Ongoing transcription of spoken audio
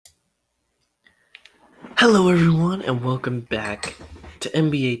Hello, everyone, and welcome back to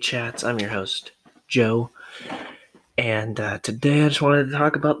NBA Chats. I'm your host, Joe, and today I just wanted to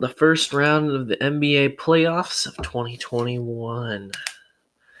talk about the first round of the NBA playoffs of 2021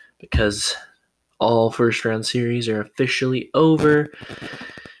 because all first round series are officially over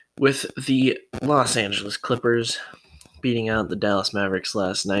with the Los Angeles Clippers beating out the Dallas Mavericks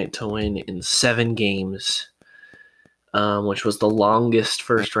last night to win in 7 games, which was the longest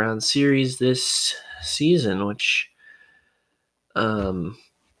first round series this season, which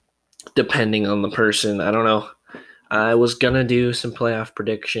depending on the person, I don't know. I was gonna do some playoff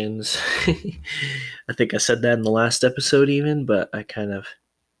predictions. I think I said that in the last episode even, but I kind of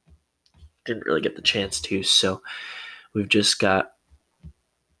didn't really get the chance to, so we've just got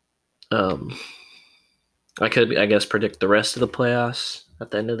I could, I guess, predict the rest of the playoffs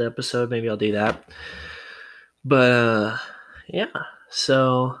at the end of the episode. Maybe I'll do that. But yeah,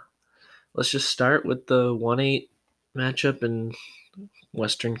 so let's just start with the 1-8 matchup in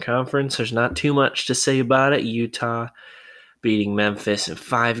Western Conference. There's not too much to say about it. Utah beating Memphis in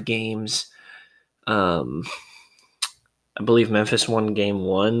 5 games. I believe Memphis won game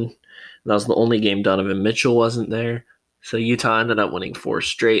 1. That was the only game Donovan Mitchell wasn't there. So Utah ended up winning 4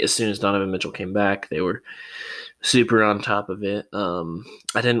 straight. As soon as Donovan Mitchell came back, they were super on top of it. I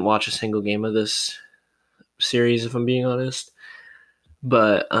didn't watch a single game of this series, if I'm being honest.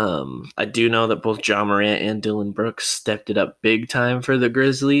 But I do know that both Ja Morant and Dillon Brooks stepped it up big time for the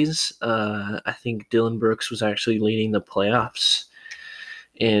Grizzlies. I think Dillon Brooks was actually leading the playoffs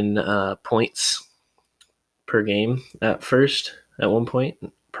in points per game at one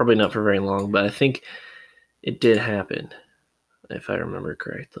point. Probably not for very long, but I think it did happen, if I remember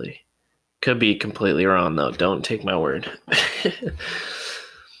correctly. Could be completely wrong, though. Don't take my word.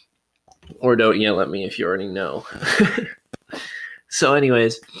 Or don't yell at me if you already know. So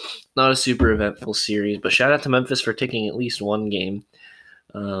anyways, not a super eventful series, but shout out to Memphis for taking at least one game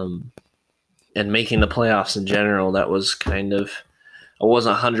and making the playoffs in general. That was kind of, I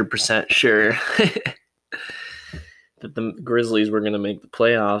wasn't 100% sure that the Grizzlies were going to make the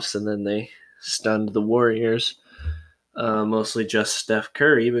playoffs, and then they stunned the Warriors. Mostly just Steph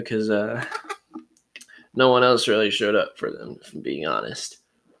Curry, because no one else really showed up for them, if I'm being honest.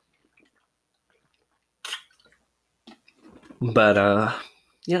 But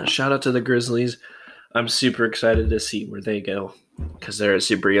yeah, shout out to the Grizzlies. I'm super excited to see where they go, because they're a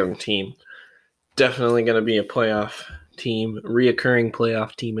super young team. Definitely going to be a playoff team, reoccurring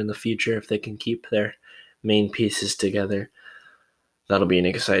playoff team in the future if they can keep their main pieces together. That'll be an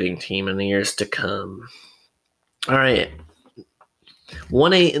exciting team in the years to come. All right.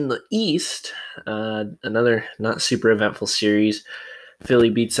 1-8 in the East. Another not super eventful series. Philly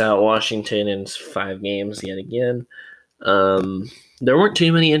beats out Washington in 5 games yet again. There weren't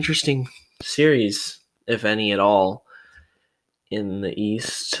too many interesting series, if any at all, in the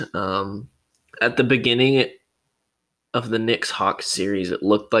East. At the beginning of the Knicks-Hawks series, it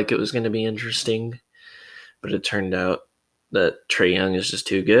looked like it was going to be interesting, but it turned out that Trae Young is just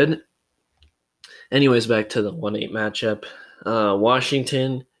too good. Anyways, back to the 1-8 matchup.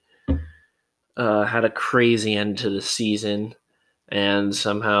 Washington had a crazy end to the season and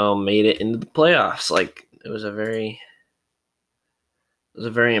somehow made it into the playoffs. Like, it was a very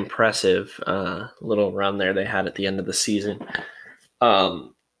impressive little run there they had at the end of the season.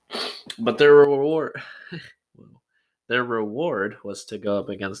 But their reward was to go up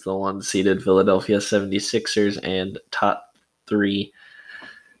against the 1-seeded Philadelphia 76ers and top 3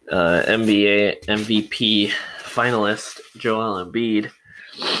 NBA MVP finalist Joel Embiid,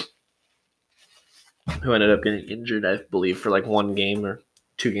 who ended up getting injured, I believe, for like 1 game or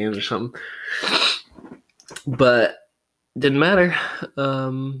 2 games or something. But didn't matter,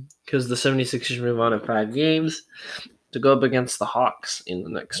 because the 76ers move on in 5 games to go up against the Hawks in the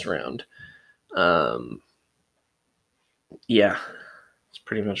next round. Yeah, that's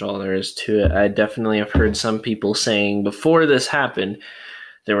pretty much all there is to it. I definitely have heard some people saying before this happened,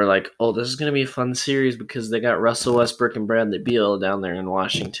 they were like, oh, this is going to be a fun series because they got Russell Westbrook and Bradley Beal down there in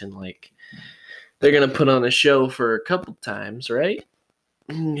Washington. Like, they're going to put on a show for a couple times, right?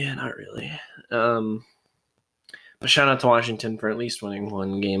 Yeah, not really. But shout out to Washington for at least winning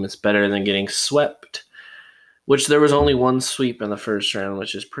 1 game. It's better than getting swept, which there was only 1 sweep in the first round,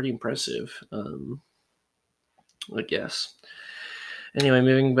 which is pretty impressive, I guess. Anyway,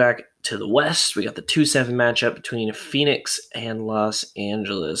 moving back to the West, we got the 2-7 matchup between Phoenix and Los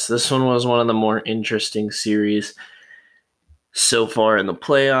Angeles. This one was one of the more interesting series so far in the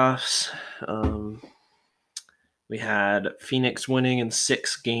playoffs. We had Phoenix winning in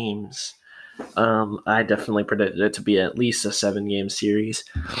 6 games. I definitely predicted it to be at least a 7-game series.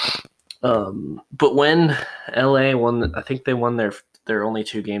 But when LA won, I think they won their only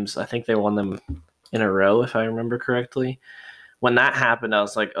 2 games. I think they won them in a row, if I remember correctly. When that happened, I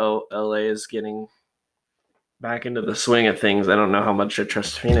was like, oh, LA is getting back into the swing of things. I don't know how much I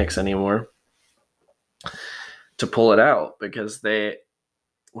trust Phoenix anymore to pull it out, because they,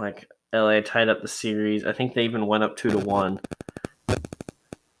 like, LA tied up the series. I think they even went up 2-1.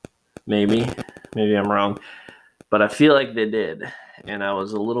 Maybe I'm wrong, but I feel like they did, and I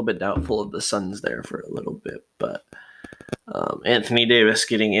was a little bit doubtful of the Suns there for a little bit. But Anthony Davis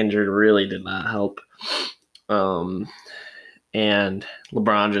getting injured really did not help, and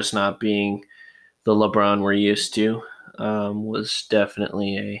LeBron just not being the LeBron we're used to was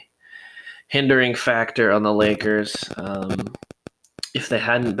definitely a hindering factor on the Lakers. If they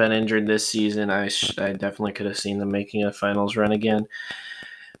hadn't been injured this season, I definitely could have seen them making a finals run again.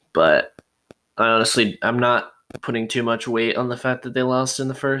 But I'm not putting too much weight on the fact that they lost in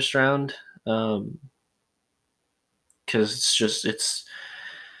the first round, because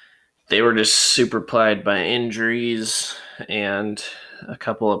they were just super plied by injuries and a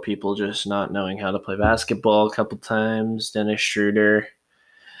couple of people just not knowing how to play basketball a couple times. Dennis Schroeder,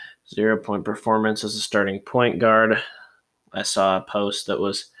 0-point performance as a starting point guard. I saw a post that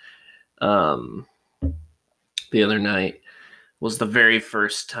was the other night was the very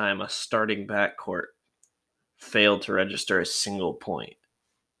first time a starting backcourt failed to register a single point,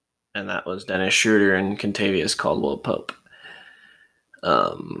 and that was Dennis Schroeder and Kentavious Caldwell-Pope,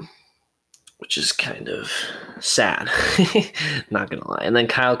 which is kind of sad, not gonna lie. And then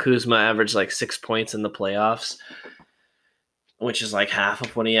Kyle Kuzma averaged like 6 points in the playoffs, which is like half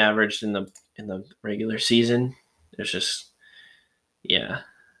of what he averaged in the regular season. It's just, yeah.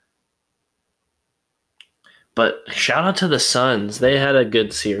 But shout out to the Suns. They had a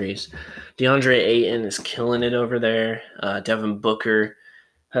good series. DeAndre Ayton is killing it over there. Devin Booker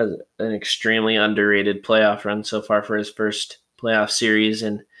has an extremely underrated playoff run so far for his first playoff series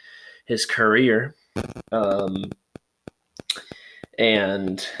in his career. And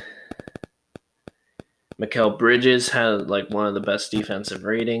Mikal Bridges had like one of the best defensive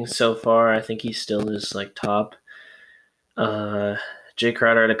ratings so far. I think he still is like top. Jay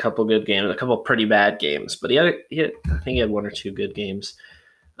Crowder had a couple good games, a couple pretty bad games, but I think he had 1 or 2 good games.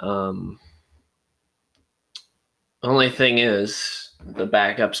 Only thing is, the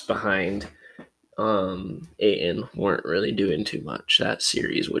backups behind Ayton weren't really doing too much that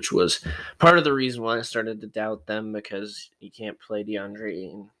series, which was part of the reason why I started to doubt them, because you can't play DeAndre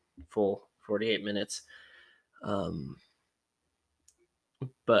Ayton full 48 minutes.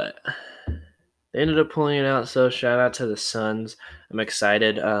 But they ended up pulling it out, so shout out to the Suns. I'm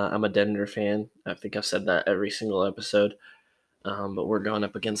excited. I'm a Denver fan. I think I've said that every single episode. But we're going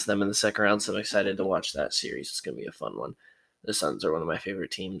up against them in the second round, so I'm excited to watch that series. It's going to be a fun one. The Suns are one of my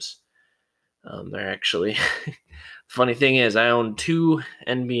favorite teams. They're actually... Funny thing is, I own 2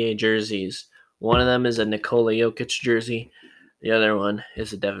 NBA jerseys. One of them is a Nikola Jokic jersey. The other one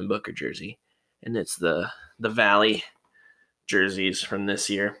is a Devin Booker jersey. And it's the Valley jerseys from this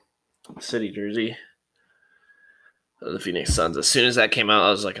year. City jersey of the Phoenix Suns. As soon as that came out,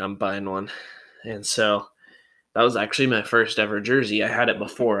 I was like, I'm buying one. And so that was actually my first ever jersey. I had it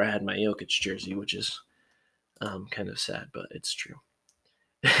before. I had my Jokic jersey, which is kind of sad, but it's true.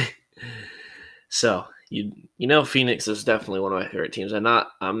 So Phoenix is definitely one of my favorite teams. I'm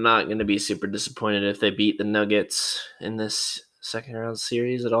not going to be super disappointed if they beat the Nuggets in this second round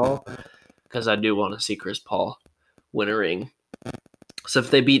series at all, because I do want to see Chris Paul win a ring. So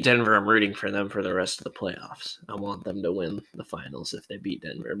if they beat Denver, I'm rooting for them for the rest of the playoffs. I want them to win the finals if they beat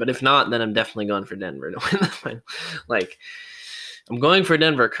Denver. But if not, then I'm definitely going for Denver to win the final. Like, I'm going for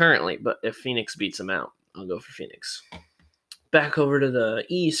Denver currently, but if Phoenix beats them out, I'll go for Phoenix. Back over to the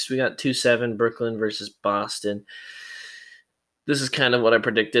East, we got 2-7, Brooklyn versus Boston. This is kind of what I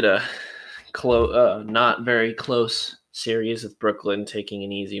predicted, a not very close series with Brooklyn taking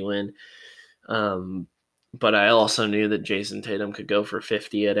an easy win. But I also knew that Jason Tatum could go for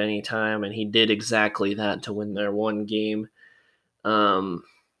 50 at any time, and he did exactly that to win their one game. And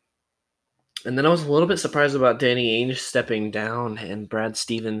then I was a little bit surprised about Danny Ainge stepping down and Brad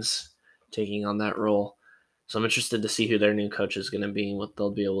Stevens taking on that role. So I'm interested to see who their new coach is going to be and what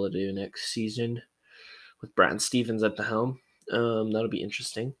they'll be able to do next season with Brad Stevens at the helm. That'll be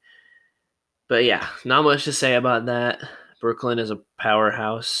interesting. But yeah, not much to say about that. Brooklyn is a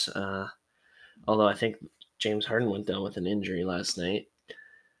powerhouse, although I think James Harden went down with an injury last night.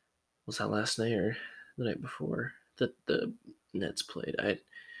 Was that last night or the night before that the Nets played? I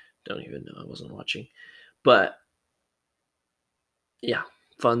don't even know. I wasn't watching. But yeah,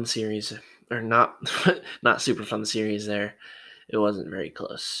 fun series. Or not super fun series there. It wasn't very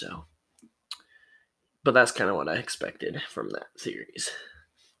close. So But that's kind of what I expected from that series.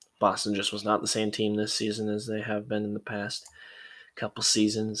 Boston just was not the same team this season as they have been in the past couple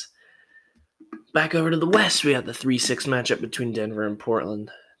seasons. Back over to the West, we had the 3-6 matchup between Denver and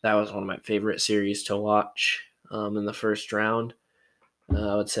Portland. That was one of my favorite series to watch in the first round.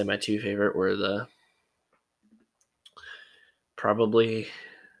 I would say my two favorite were probably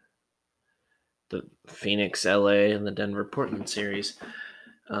the Phoenix LA and the Denver Portland series.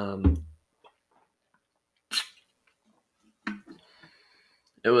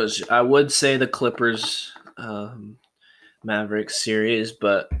 It was, I would say, the Clippers Mavericks series,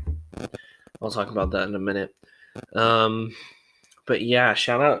 but I'll talk about that in a minute. But yeah,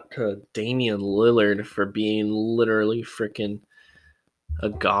 shout out to Damian Lillard for being literally freaking a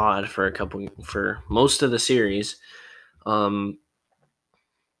god for most of the series.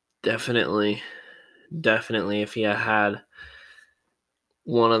 Definitely, if he had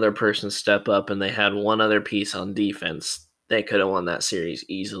one other person step up and they had one other piece on defense, they could have won that series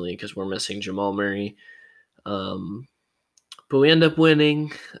easily because we're missing Jamal Murray. But we end up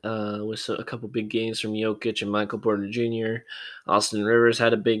winning with a couple big games from Jokic and Michael Porter Jr. Austin Rivers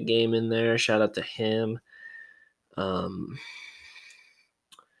had a big game in there. Shout out to him.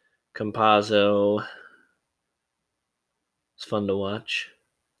 Campazzo. It's fun to watch.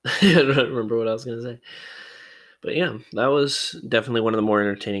 I don't remember what I was going to say. But yeah, that was definitely one of the more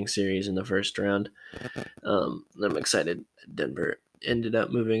entertaining series in the first round. I'm excited Denver ended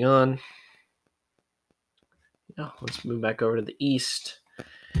up moving on. Now, let's move back over to the East.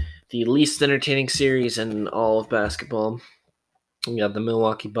 The least entertaining series in all of basketball. We got the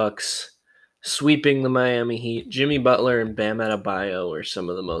Milwaukee Bucks sweeping the Miami Heat. Jimmy Butler and Bam Adebayo were some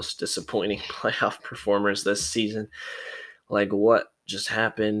of the most disappointing playoff performers this season. Like, what just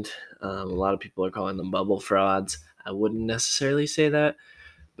happened? A lot of people are calling them bubble frauds. I wouldn't necessarily say that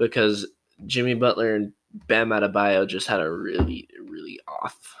because Jimmy Butler and Bam Adebayo just had a really, really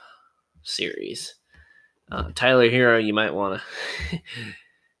off series. Tyler Hero, you might want to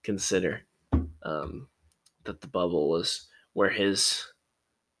consider that the bubble was where his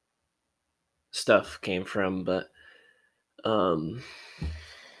stuff came from. But other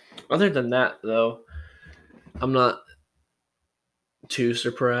than that, though, I'm not too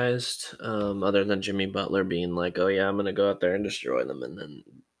surprised, other than Jimmy Butler being like, oh yeah, I'm going to go out there and destroy them, and then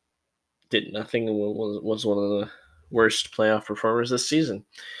did nothing. Was one of the worst playoff performers this season.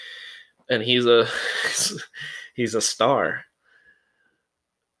 And he's a star.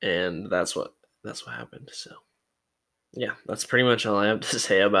 And that's what happened. So yeah, that's pretty much all I have to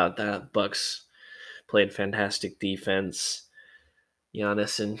say about that. Bucks played fantastic defense.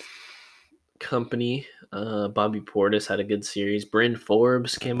 Giannis and company. Bobby Portis had a good series. Bryn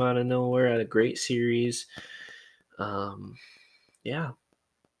Forbes came out of nowhere, had a great series. Yeah.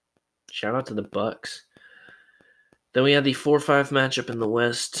 Shout out to the Bucks. Then we had the 4-5 matchup in the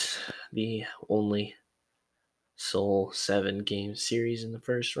West, the only sole 7-game series in the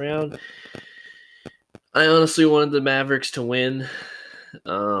first round. I honestly wanted the Mavericks to win,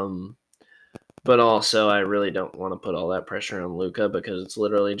 but also I really don't want to put all that pressure on Luka because it's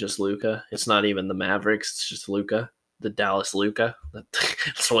literally just Luka. It's not even the Mavericks, it's just Luka, the Dallas Luka.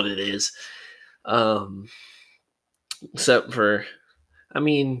 That's what it is. Except for,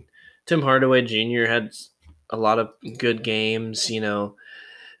 Tim Hardaway Jr. had a lot of good games.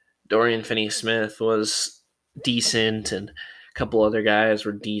 Dorian Finney-Smith was decent, and a couple other guys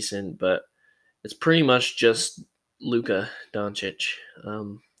were decent, but it's pretty much just Luka Doncic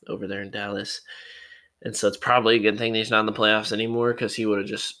over there in Dallas. And so it's probably a good thing that he's not in the playoffs anymore because he would have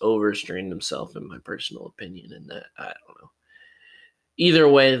just overstrained himself, in my personal opinion. And that, I don't know. Either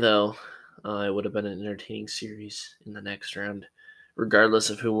way, though, it would have been an entertaining series in the next round, regardless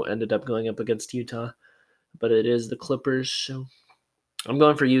of who ended up going up against Utah. But it is the Clippers, so I'm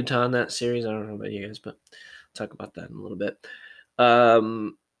going for Utah in that series. I don't know about you guys, but I'll talk about that in a little bit.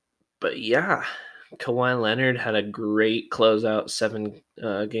 But yeah, Kawhi Leonard had a great closeout,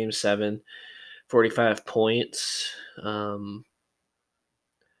 game 7, 45 points. That's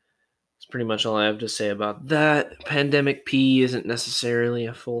pretty much all I have to say about that. Pandemic P isn't necessarily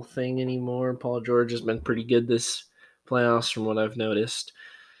a full thing anymore. Paul George has been pretty good this playoffs from what I've noticed.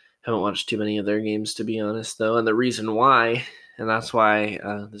 Haven't watched too many of their games, to be honest, though. And the reason why, and that's why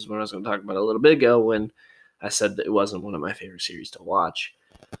this is what I was going to talk about a little bit ago when I said that it wasn't one of my favorite series to watch.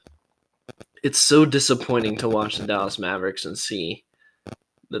 It's so disappointing to watch the Dallas Mavericks and see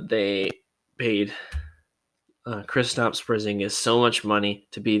that they paid Kristaps Porzingis so much money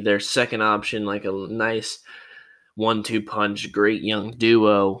to be their second option, like a nice 1-2 punch, great young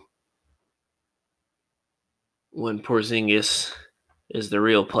duo, when Porzingis is the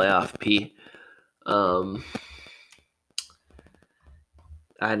real playoff P. Um,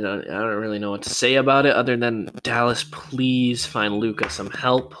 I don't really know what to say about it other than Dallas, please find Luka some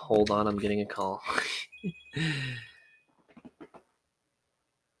help. Hold on, I'm getting a call.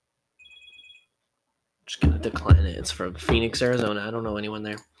 Just gonna decline it. It's from Phoenix, Arizona. I don't know anyone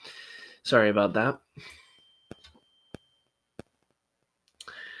there. Sorry about that.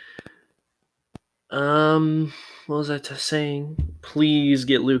 What was I saying? Please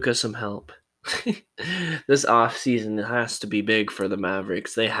get Luka some help. This offseason has to be big for the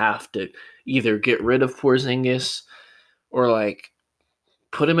Mavericks. They have to either get rid of Porzingis or like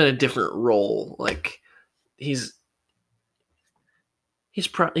put him in a different role. Like he's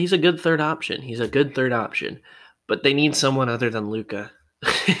a good third option. He's a good third option, but they need someone other than Luka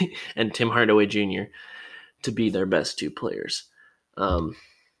and Tim Hardaway Jr. to be their best two players.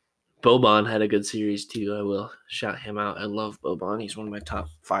 Boban had a good series too. I will shout him out. I love Boban. He's one of my top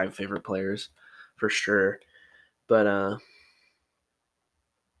 5 favorite players for sure. But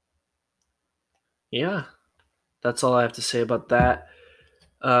yeah, that's all I have to say about that.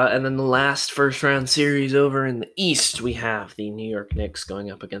 And then the last first round series over in the East, we have the New York Knicks going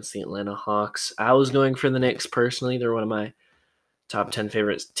up against the Atlanta Hawks. I was going for the Knicks personally. They're one of my top 10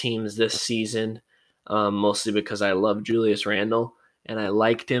 favorite teams this season, mostly because I love Julius Randle and I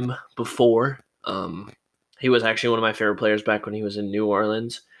liked him before. He was actually one of my favorite players back when he was in New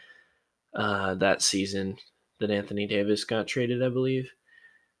Orleans that season that Anthony Davis got traded, I believe,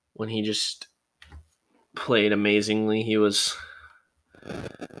 when he just played amazingly. He was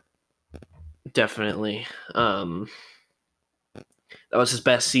definitely that was his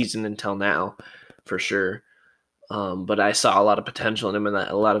best season until now, for sure. But I saw a lot of potential in him, and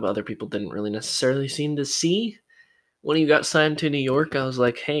that a lot of other people didn't really necessarily seem to see. When he got signed to New York, I was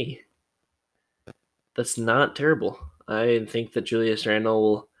like, hey, that's not terrible. I think that Julius Randle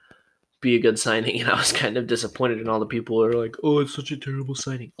will be a good signing, and I was kind of disappointed in all the people who are like, oh, it's such a terrible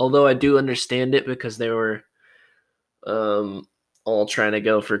signing. Although I do understand it because they were all trying to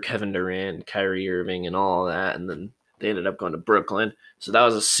go for Kevin Durant, Kyrie Irving, and all that, and then they ended up going to Brooklyn. So that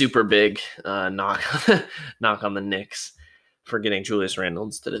was a super big knock on the Knicks for getting Julius Randle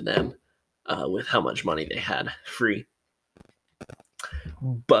instead of them with how much money they had free.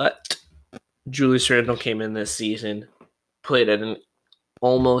 But Julius Randle came in this season, played at an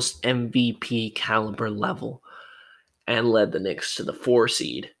almost MVP caliber level, and led the Knicks to the 4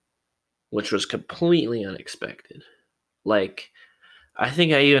 seed, which was completely unexpected. Like, I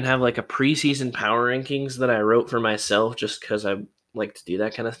think I even have like a preseason power rankings that I wrote for myself just because I like to do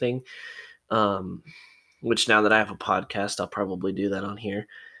that kind of thing. Which now that I have a podcast, I'll probably do that on here.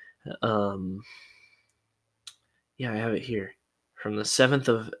 Yeah, I have it here from the 7th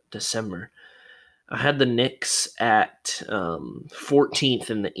of December. I had the Knicks at 14th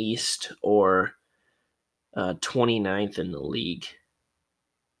in the East or 29th in the league.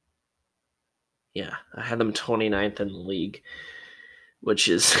 Yeah, I had them 29th in the league, which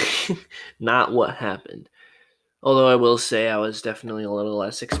is not what happened. Although I will say I was definitely a little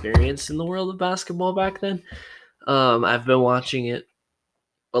less experienced in the world of basketball back then. I've been watching it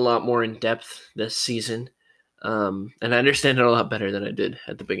a lot more in depth this season, and I understand it a lot better than I did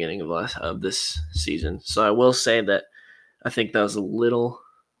at the beginning of this season. So I will say that I think that was a little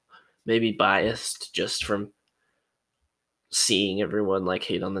maybe biased just from seeing everyone like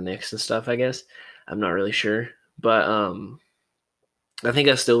hate on the Knicks and stuff. I guess I'm not really sure, but I think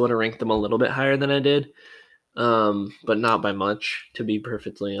I still would have ranked them a little bit higher than I did. But not by much, to be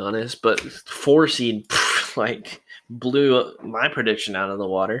perfectly honest. But 4 seed, like, blew my prediction out of the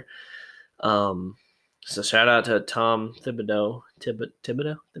water. So shout out to Tom Thibodeau.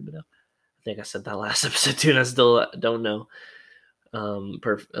 Thibodeau? I think I said that last episode too, and I still don't know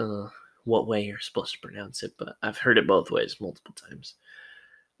what way you're supposed to pronounce it, but I've heard it both ways multiple times.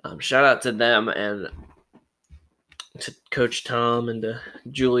 Shout out to them and to Coach Tom and to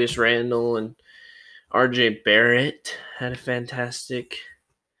Julius Randle and RJ Barrett had a fantastic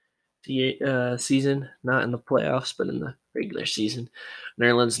season, not in the playoffs, but in the regular season.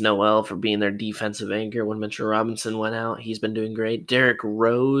 Nerlens Noel for being their defensive anchor when Mitchell Robinson went out. He's been doing great. Derrick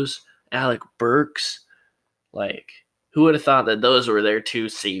Rose, Alec Burks. Like, who would have thought that those were their 2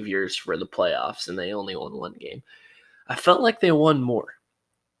 saviors for the playoffs and they only won 1 game? I felt like they won more.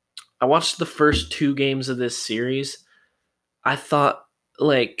 I watched the first 2 games of this series. I thought,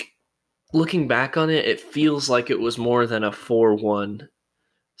 like, looking back on it, it feels like it was more than a 4-1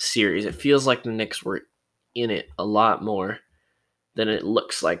 series. It feels like the Knicks were in it a lot more than it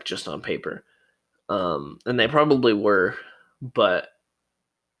looks like just on paper. And they probably were, but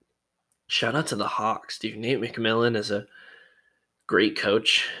shout out to the Hawks, dude. Nate McMillan is a great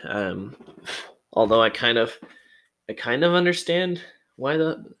coach. Although I kind of understand why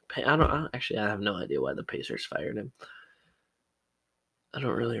I have no idea why the Pacers fired him. I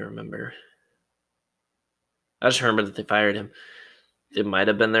don't really remember. I just remember that they fired him. It might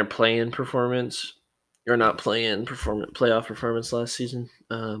have been their play-in performance, or not play-in playoff performance last season.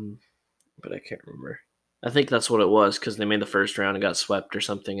 But I can't remember. I think that's what it was because they made the first round and got swept or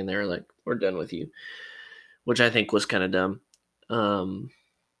something, and they were like, "We're done with you," which I think was kind of dumb. And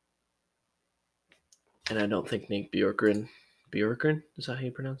I don't think Nate Bjorkgren is that how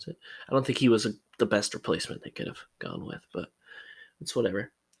you pronounce it? I don't think he was the best replacement they could have gone with, but it's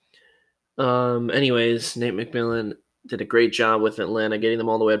whatever. Anyways, Nate McMillan did a great job with Atlanta, getting them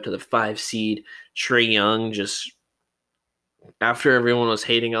all the way up to the 5 seed. Trae Young, just after everyone was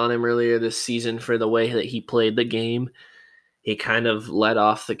hating on him earlier this season for the way that he played the game, he kind of let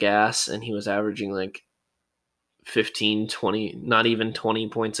off the gas, and he was averaging like 15, 20, not even 20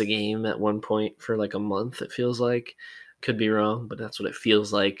 points a game at one point for like a month, it feels like. Could be wrong, but that's what it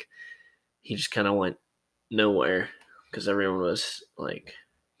feels like. He just kind of went nowhere because everyone was like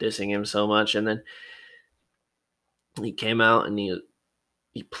dissing him so much. And then he came out and he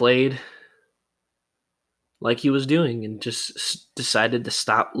played like he was doing and just decided to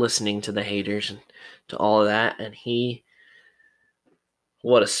stop listening to the haters and to all of that. And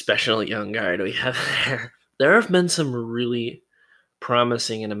what a special young guy do we have there. There have been some really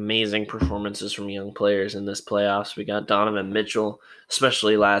promising and amazing performances from young players in this playoffs. We got Donovan Mitchell,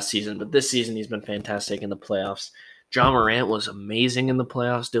 especially last season, but this season he's been fantastic in the playoffs. Ja Morant was amazing in the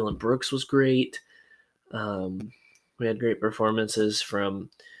playoffs. Dillon Brooks was great. We had great performances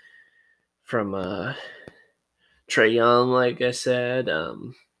from Trae Young, like I said.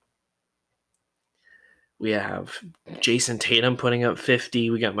 We have Jason Tatum putting up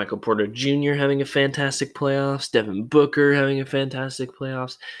 50. We got Michael Porter Jr. having a fantastic playoffs. Devin Booker having a fantastic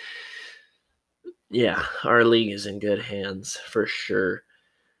playoffs. Yeah, our league is in good hands for sure.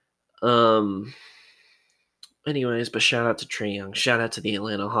 Anyways, but shout out to Trae Young. Shout out to the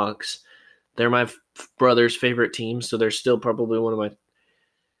Atlanta Hawks. They're my brother's favorite team, so they're still probably one of my,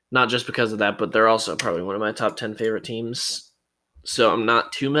 not just because of that, but they're also probably one of my top 10 favorite teams. So I'm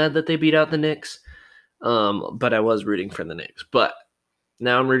not too mad that they beat out the Knicks. But I was rooting for the Knicks. But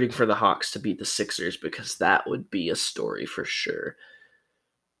now I'm rooting for the Hawks to beat the Sixers because that would be a story for sure.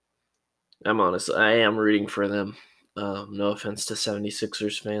 I am rooting for them. No offense to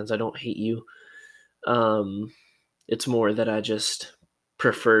 76ers fans. I don't hate you. It's more that I just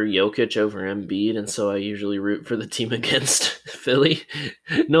prefer Jokic over Embiid, and so I usually root for the team against Philly.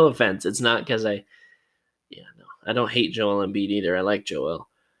 No offense. It's not because I don't hate Joel Embiid either. I like Joel.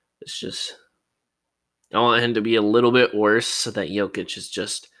 It's just I want him to be a little bit worse so that Jokic is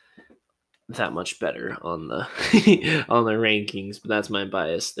just that much better on the on the rankings, but that's my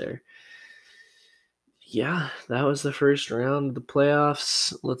bias there. Yeah, that was the first round of the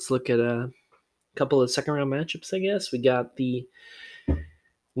playoffs. Let's look at a couple of second round matchups, I guess. We got the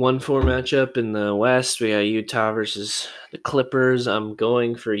 1-4 matchup in the West. We got Utah versus the Clippers. I'm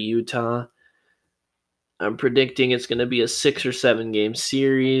going for Utah. I'm predicting it's going to be a 6 or 7 game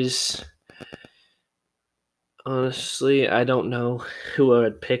series. Honestly, I don't know who I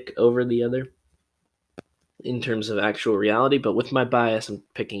would pick over the other in terms of actual reality, but with my bias, I'm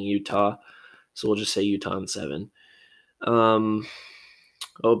picking Utah. So we'll just say Utah in 7.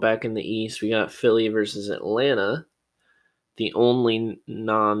 Back in the East, we got Philly versus Atlanta, the only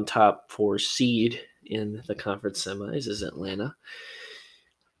non-top 4 seed in the conference semis is Atlanta.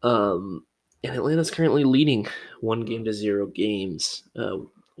 And Atlanta's currently leading 1-0 games.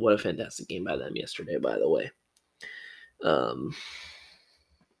 What a fantastic game by them yesterday, by the way.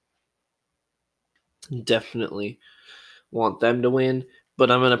 Definitely want them to win, but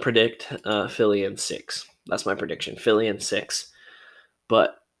I'm going to predict Philly in 6. That's my prediction, Philly in 6.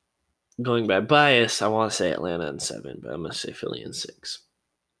 But going by bias, I want to say Atlanta in 7, but I'm going to say Philly in 6.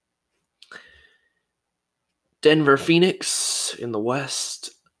 Denver, Phoenix in the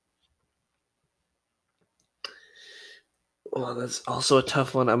West. Well, that's also a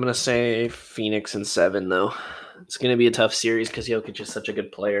tough one. I'm going to say Phoenix in 7, though. It's going to be a tough series because Jokic is such a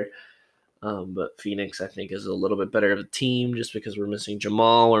good player. But Phoenix, I think, is a little bit better of a team just because we're missing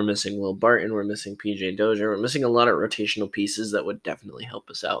Jamal, we're missing Will Barton, we're missing PJ Dozier, we're missing a lot of rotational pieces that would definitely help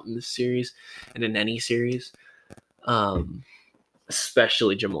us out in this series and in any series,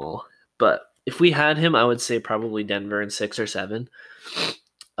 especially Jamal. But if we had him, I would say probably Denver in 6 or 7.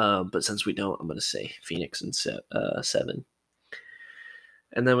 But since we don't, I'm going to say Phoenix in 7.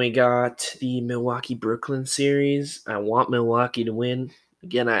 And then we got the Milwaukee-Brooklyn series. I want Milwaukee to win.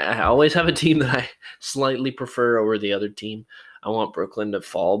 Again, I always have a team that I slightly prefer over the other team. I want Brooklyn to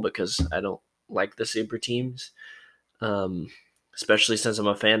fall because I don't like the super teams, especially since I'm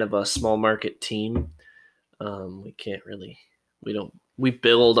a fan of a small market team. We can't really, we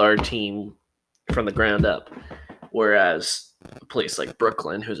build our team from the ground up. Whereas a place like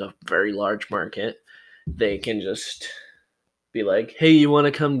Brooklyn, who's a very large market, they can just be like, hey, you want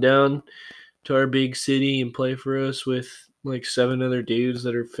to come down to our big city and play for us with like 7 other dudes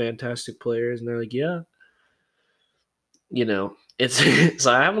that are fantastic players? And they're like, yeah. It's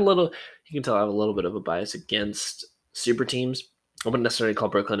so I have a little, you can tell I have a little bit of a bias against super teams. I wouldn't necessarily call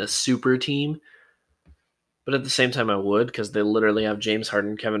Brooklyn a super team, but at the same time I would, because they literally have James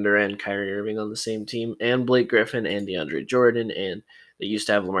Harden, Kevin Durant, and Kyrie Irving on the same team, and Blake Griffin and DeAndre Jordan, and they used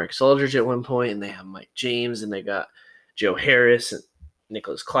to have LaMarcus Aldridge at one point, and they have Mike James, and they got Joe Harris and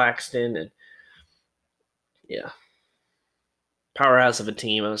Nicholas Claxton, and yeah. Powerhouse of a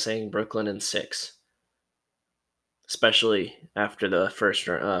team. I was saying Brooklyn in 6. Especially after the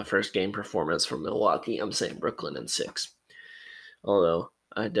first game performance from Milwaukee. I'm saying Brooklyn in 6. Although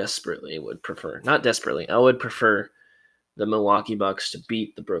I desperately would prefer, not desperately, I would prefer the Milwaukee Bucks to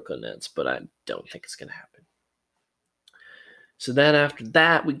beat the Brooklyn Nets, but I don't think it's going to happen. So then after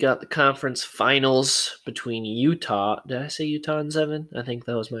that, we got the conference finals between Utah. Did I say Utah in 7? I think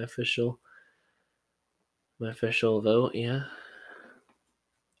that was my official vote, yeah.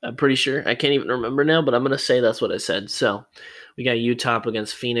 I'm pretty sure. I can't even remember now, but I'm going to say that's what I said. So we got Utah up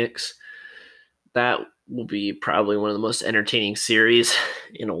against Phoenix. That will be probably one of the most entertaining series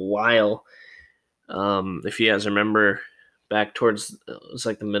in a while. If you guys remember back towards, it was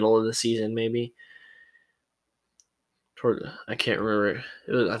like the middle of the season, maybe. I can't remember.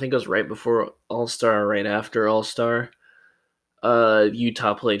 I think it was right before All-Star, right after All-Star.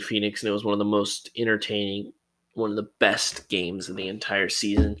 Utah played Phoenix, and it was one of the most entertaining, one of the best games of the entire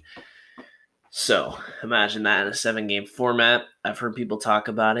season. So imagine that in a 7-game format. I've heard people talk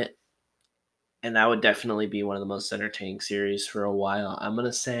about it, and that would definitely be one of the most entertaining series for a while. I'm going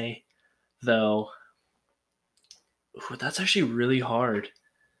to say, though, that's actually really hard,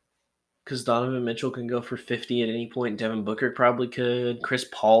 because Donovan Mitchell can go for 50 at any point. Devin Booker probably could. Chris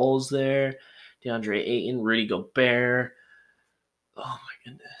Paul's there. DeAndre Ayton, Rudy Gobert. Oh, my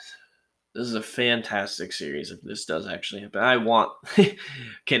goodness. This is a fantastic series if this does actually happen.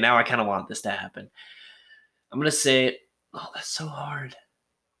 Okay, now I kind of want this to happen. I'm going to say, that's so hard.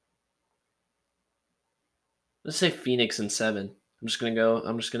 Let's say Phoenix in 7. I'm just gonna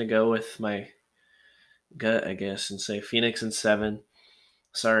go with my gut, I guess, and say Phoenix in 7.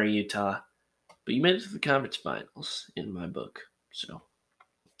 Sorry, Utah, but you made it to the conference finals in my book, so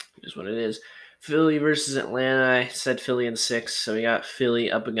it is what it is. Philly versus Atlanta. I said Philly in 6, so we got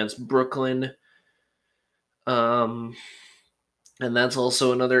Philly up against Brooklyn. And that's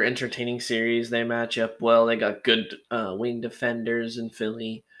also another entertaining series. They match up well. They got good wing defenders in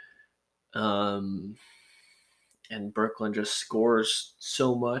Philly. And Brooklyn just scores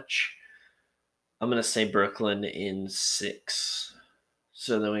so much. I'm going to say Brooklyn in 6.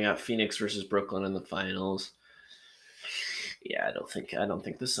 So then we got Phoenix versus Brooklyn in the finals. Yeah, I don't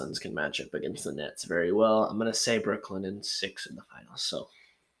think the Suns can match up against the Nets very well. I'm going to say Brooklyn in 6 in the finals. So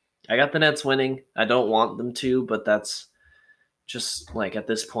I got the Nets winning. I don't want them to, but that's just like at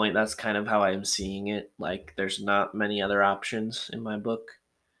this point, that's kind of how I'm seeing it. Like there's not many other options in my book.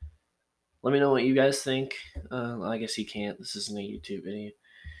 Let me know what you guys think. I guess you can't. This isn't a YouTube video.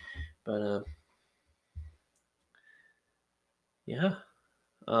 But yeah.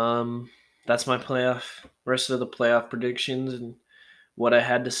 That's my rest of the playoff predictions and what I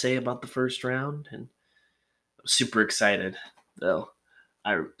had to say about the first round. And I'm super excited, though.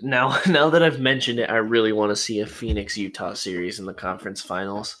 Now that I've mentioned it, I really want to see a Phoenix Utah series in the conference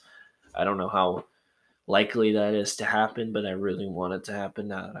finals. I don't know how likely that is to happen, but I really want it to happen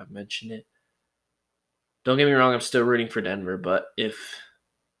now that I've mentioned it. Don't get me wrong, I'm still rooting for Denver, but if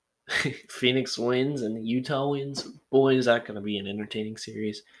Phoenix wins and Utah wins, boy, is that going to be an entertaining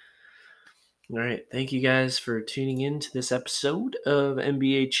series. All right. Thank you guys for tuning in to this episode of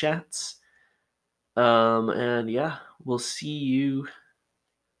NBA Chats. And yeah, we'll see you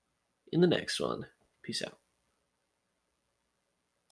in the next one. Peace out.